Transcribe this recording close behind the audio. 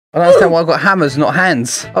I don't understand why I've got hammers, not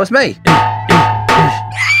hands. Oh, it's me.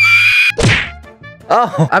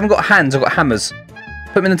 Oh, I haven't got hands, I've got hammers.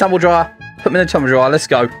 Put them in the tumble dryer. Put them in the tumble dryer. Let's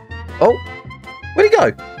go. Oh, where'd he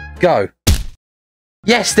go? Go.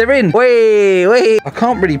 Yes, they're in. Wait, wait. I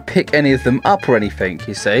can't really pick any of them up or anything,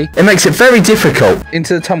 you see. It makes it very difficult.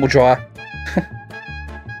 Into the tumble dryer.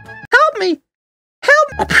 Help me.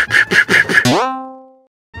 Help.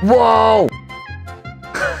 Whoa.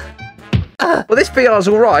 Well, this VR's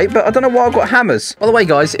alright, but I don't know why I've got hammers. By the way,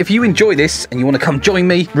 guys, if you enjoy this and you want to come join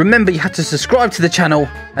me, remember you have to subscribe to the channel.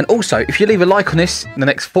 And also, if you leave a like on this in the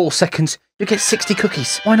next 4 seconds, you'll get 60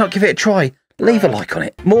 cookies. Why not give it a try? Leave a like on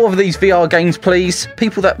it. More of these VR games, please.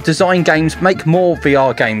 People that design games, make more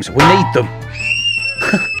VR games. We need them.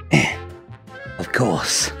 Of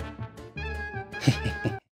course.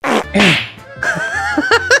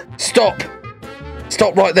 Stop.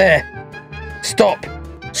 Stop right there. Stop.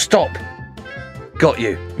 Stop. Got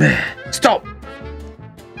you. Stop.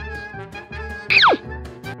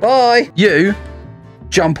 Bye. You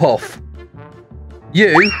jump off.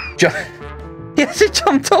 You jump. Yes, it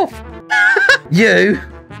jumped off. You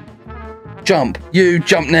jump. You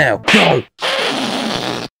jump now. Go.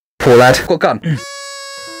 Poor lad. Got a gun.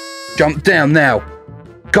 Jump down now.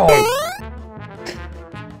 Go.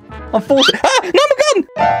 I'm forcing. Ah! No, my gun!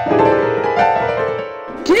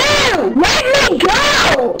 No! Let me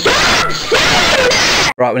go! Stop saying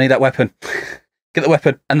that! Right, we need that weapon. Get the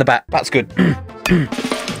weapon and the bat. That's good.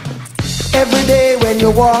 Every day when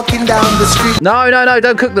you're walking down the street. No, no, no,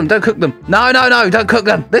 don't cook them. Don't cook them. No, no, no, don't cook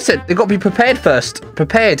them. Listen, they've got to be prepared first.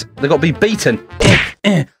 Prepared. They've got to be beaten.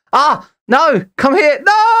 Ah, no, come here.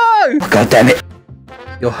 No! Oh, God damn it.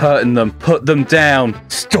 You're hurting them. Put them down.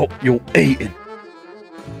 Stop your eating.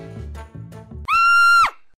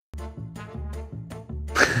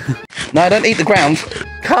 No, don't eat the ground.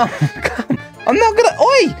 Come, come. I'm not gonna.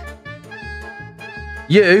 Oi!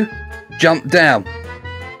 You jump down.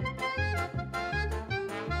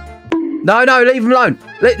 No, no, leave him alone.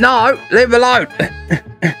 No, leave him alone.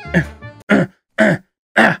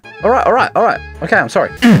 All right, all right, all right. Okay, I'm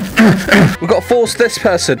sorry. We've got to force this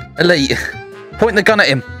person. Elite. Point the gun at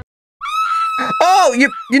him. Oh,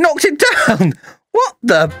 you knocked him down. What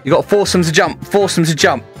the? You got to force them to jump. Force them to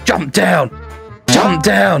jump. Jump down. Jump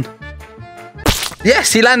down.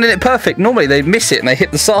 Yes, he landed it perfect. Normally they miss it and they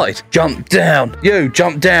hit the side. Jump down. You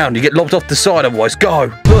jump down. You get lobbed off the side otherwise.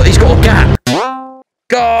 Go. Look, he's got a gap.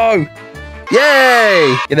 Go.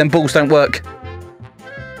 Yay. Yeah, them balls don't work.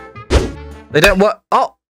 They don't work.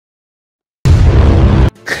 Oh.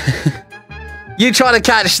 You try to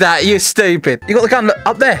catch that. You stupid. You got the gun. Look,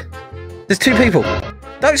 up there. There's 2 people.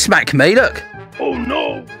 Don't smack me. Look. Oh,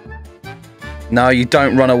 no. No, you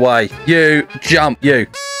don't run away. You jump. You.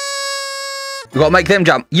 We've got to make them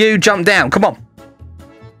jump. You jump down. Come on.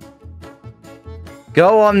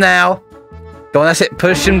 Go on now. Go on, that's it.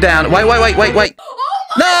 Push him down. Wait, wait, wait, wait, wait.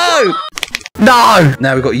 No! No!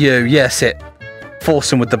 Now we've got you. Yes, it. Force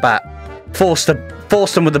them with the bat. Force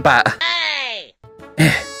them with the bat. Hey!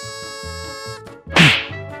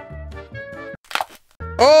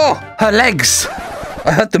 Oh! Her legs!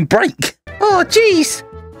 I heard them break. Oh, jeez.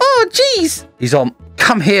 Oh, jeez. He's on.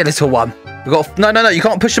 Come here, little one. We got no, no, no. You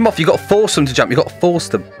can't push them off. You got to force them to jump. You got to force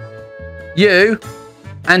them. You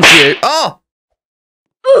and you. Oh!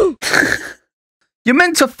 You're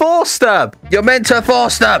meant to force them. You're meant to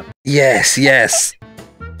force them. Yes, yes.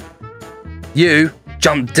 You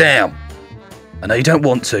jump down. I know you don't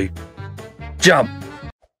want to. Jump.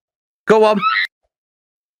 Go on.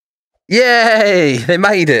 Yay! They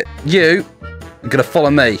made it. You are gonna follow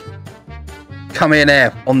me. Come here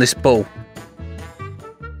now on this ball.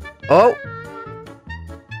 Oh.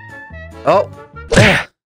 Oh. There.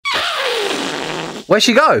 Where'd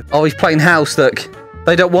she go? Oh, he's playing house, look.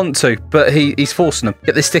 They don't want to, but he's forcing them.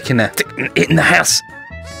 Get this stick in there. Stick it in the house.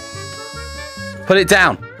 Put it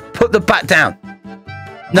down. Put the bat down.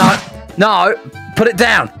 No. No. Put it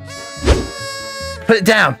down. Put it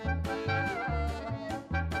down.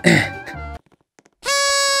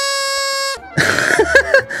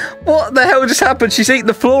 What the hell just happened? She's eating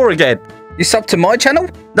the floor again. You sub to my channel?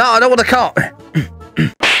 No, I don't want to cut.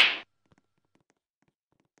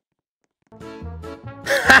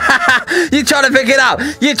 You trying to pick it up?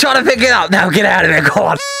 You trying to pick it up? Now get out of here, go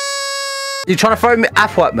on. You trying to throw an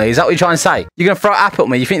apple at me? Is that what you're trying to say? You're going to throw an apple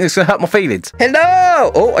at me? You think this is going to hurt my feelings?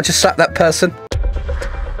 Hello! Oh, I just slapped that person.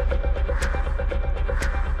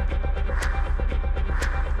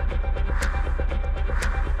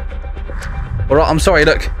 All right, I'm sorry,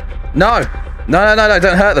 look. No. No, no, no, no,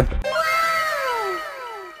 don't hurt them.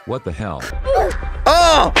 What the hell?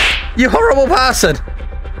 Oh! You horrible person!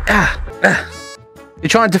 Ah, ah. You're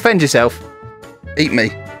trying to defend yourself. Eat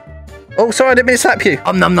me. Oh, sorry, I didn't mean to slap you.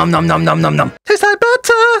 Nom nom nom nom nom nom nom. Tastes like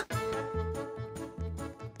butter.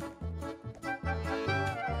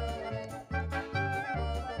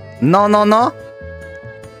 No, no, no.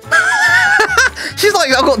 She's like,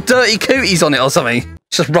 I've got dirty cooties on it or something.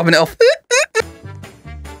 She's just rubbing it off.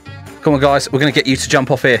 Come on, guys. We're going to get you to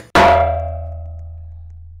jump off here.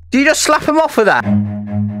 Do you just slap him off with that?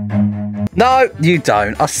 No, you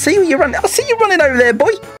don't. I see you running. I see you running over there,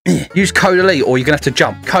 boy. Use code elite or you're going to have to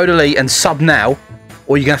jump. Code elite and sub now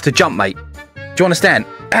or you're going to have to jump, mate. Do you understand?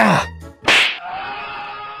 Ah.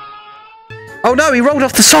 Oh, no. He rolled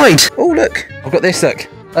off the side. Oh, look. I've got this, look.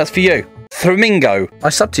 That's for you. Flamingo. I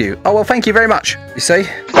subbed to you. Oh, well, thank you very much. You see?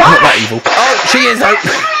 I'm not that evil. Oh, she is, though.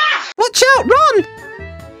 Watch out. Run.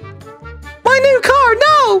 My new car.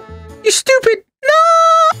 No. You stupid.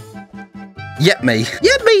 No. Yet me.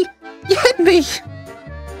 Yet me. Yet me.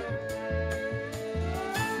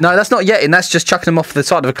 No, that's not yetting. That's just chucking them off the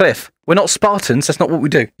side of a cliff. We're not Spartans. That's not what we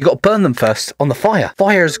do. You got to burn them first on the fire.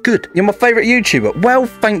 Fire is good. You're my favourite YouTuber. Well,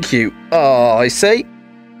 thank you. Oh, I see.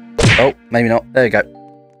 Oh, maybe not. There you go.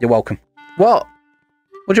 You're welcome. What?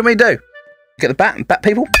 What do you want me to do? Get the bat and bat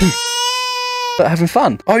people? But having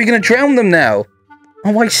fun. Oh, you're going to drown them now.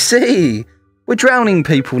 Oh, I see. We're drowning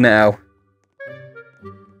people now.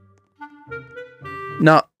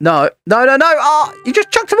 No, no, no, no, no. Ah, you just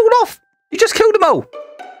chucked them all off. You just killed them all.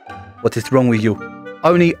 What is wrong with you?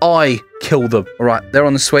 Only I kill them. All right, they're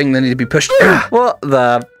on the swing. They need to be pushed. What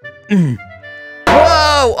the?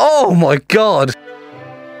 Whoa! Oh my God.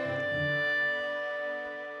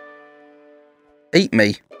 Eat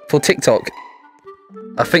me for TikTok.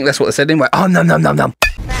 I think that's what they said anyway. Oh, nom, nom, nom, nom.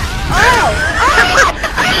 Oh,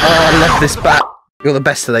 I love this bat. You're the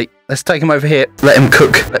best, Elite. Let's take him over here. Let him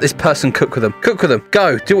cook. Let this person cook with them. Cook with them.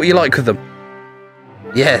 Go. Do what you like with them.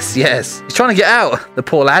 Yes, yes. He's trying to get out, the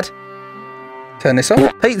poor lad. Turn this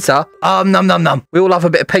on. Pizza? Nom, nom, nom. We all love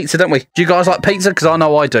a bit of pizza, don't we? Do you guys like pizza? Because I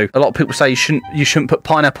know I do. A lot of people say you shouldn't put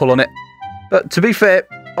pineapple on it. But to be fair,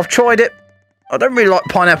 I've tried it. I don't really like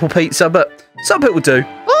pineapple pizza, but some people do.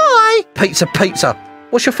 Hi! Pizza, pizza.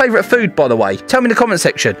 What's your favourite food, by the way? Tell me in the comment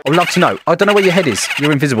section. I'd love to know. I don't know where your head is.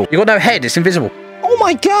 You're invisible. You got no head. It's invisible. Oh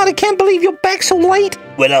my God, I can't believe you're back so late.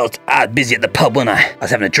 Well, I was busy at the pub when I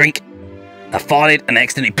was having a drink. I farted and I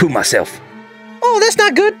accidentally pooped myself. Oh, that's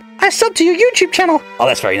not good. I subbed to your YouTube channel. Oh,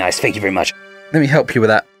 that's very nice. Thank you very much. Let me help you with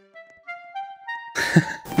that.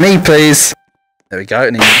 Me, please. There we go.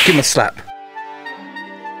 And then give him a slap.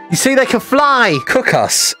 You see, they can fly. Cook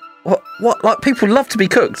us. What? Like, people love to be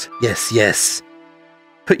cooked. Yes, yes.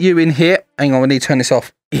 Put you in here. Hang on, we need to turn this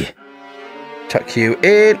off. Yeah. Tuck you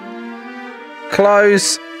in.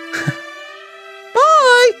 Close.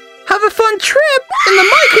 Bye. Have a fun trip in the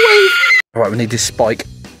microwave. All right, we need this spike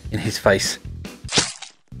in his face.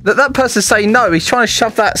 That person's saying no. He's trying to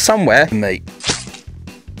shove that somewhere. Mate.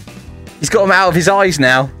 He's got him out of his eyes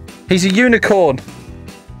now. He's a unicorn.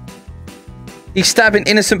 He's stabbing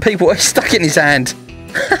innocent people. He's stuck it in his hand.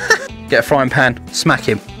 Get a frying pan. Smack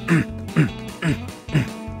him.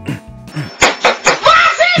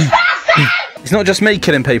 It's not just me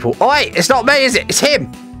killing people. Oi, it's not me, is it? It's him.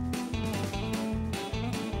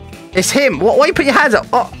 It's him. Why are you putting your hands up?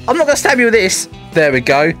 Oh, I'm not going to stab you with this. There we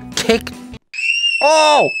go. Kick.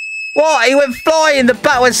 Oh! What? He went flying. The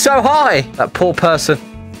bat went so high. That poor person.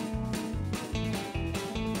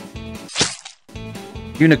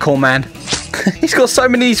 Unicorn man. He's got so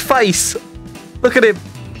many in his face. Look at him.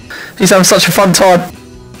 He's having such a fun time.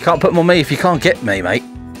 You can't put them on me if you can't get me, mate.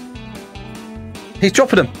 He's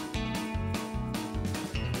dropping them.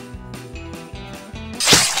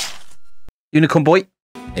 Unicorn boy.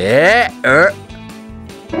 Yeah.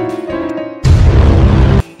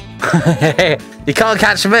 You can't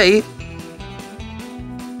catch me.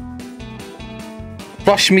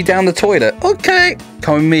 Flush me down the toilet. Okay.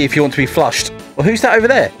 Come with me if you want to be flushed. Well, who's that over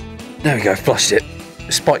there? There we go. Flushed it.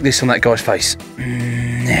 Spike this on that guy's face.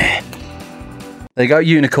 There you go.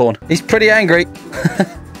 Unicorn. He's pretty angry.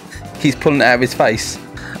 He's pulling it out of his face.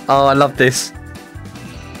 Oh, I love this.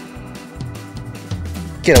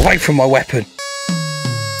 Get away from my weapon.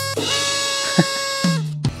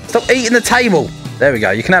 Stop eating the table. There we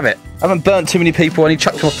go. You can have it. I haven't burnt too many people. I only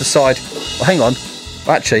chucked them off the side. Well, hang on.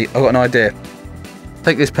 Actually, I've got an idea.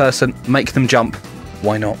 Take this person, make them jump.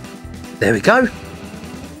 Why not? There we go.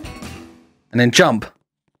 And then jump.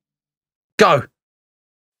 Go.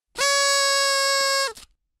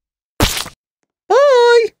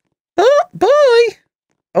 Bye. Oh, bye.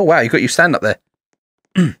 Oh, wow. You got your stand up there.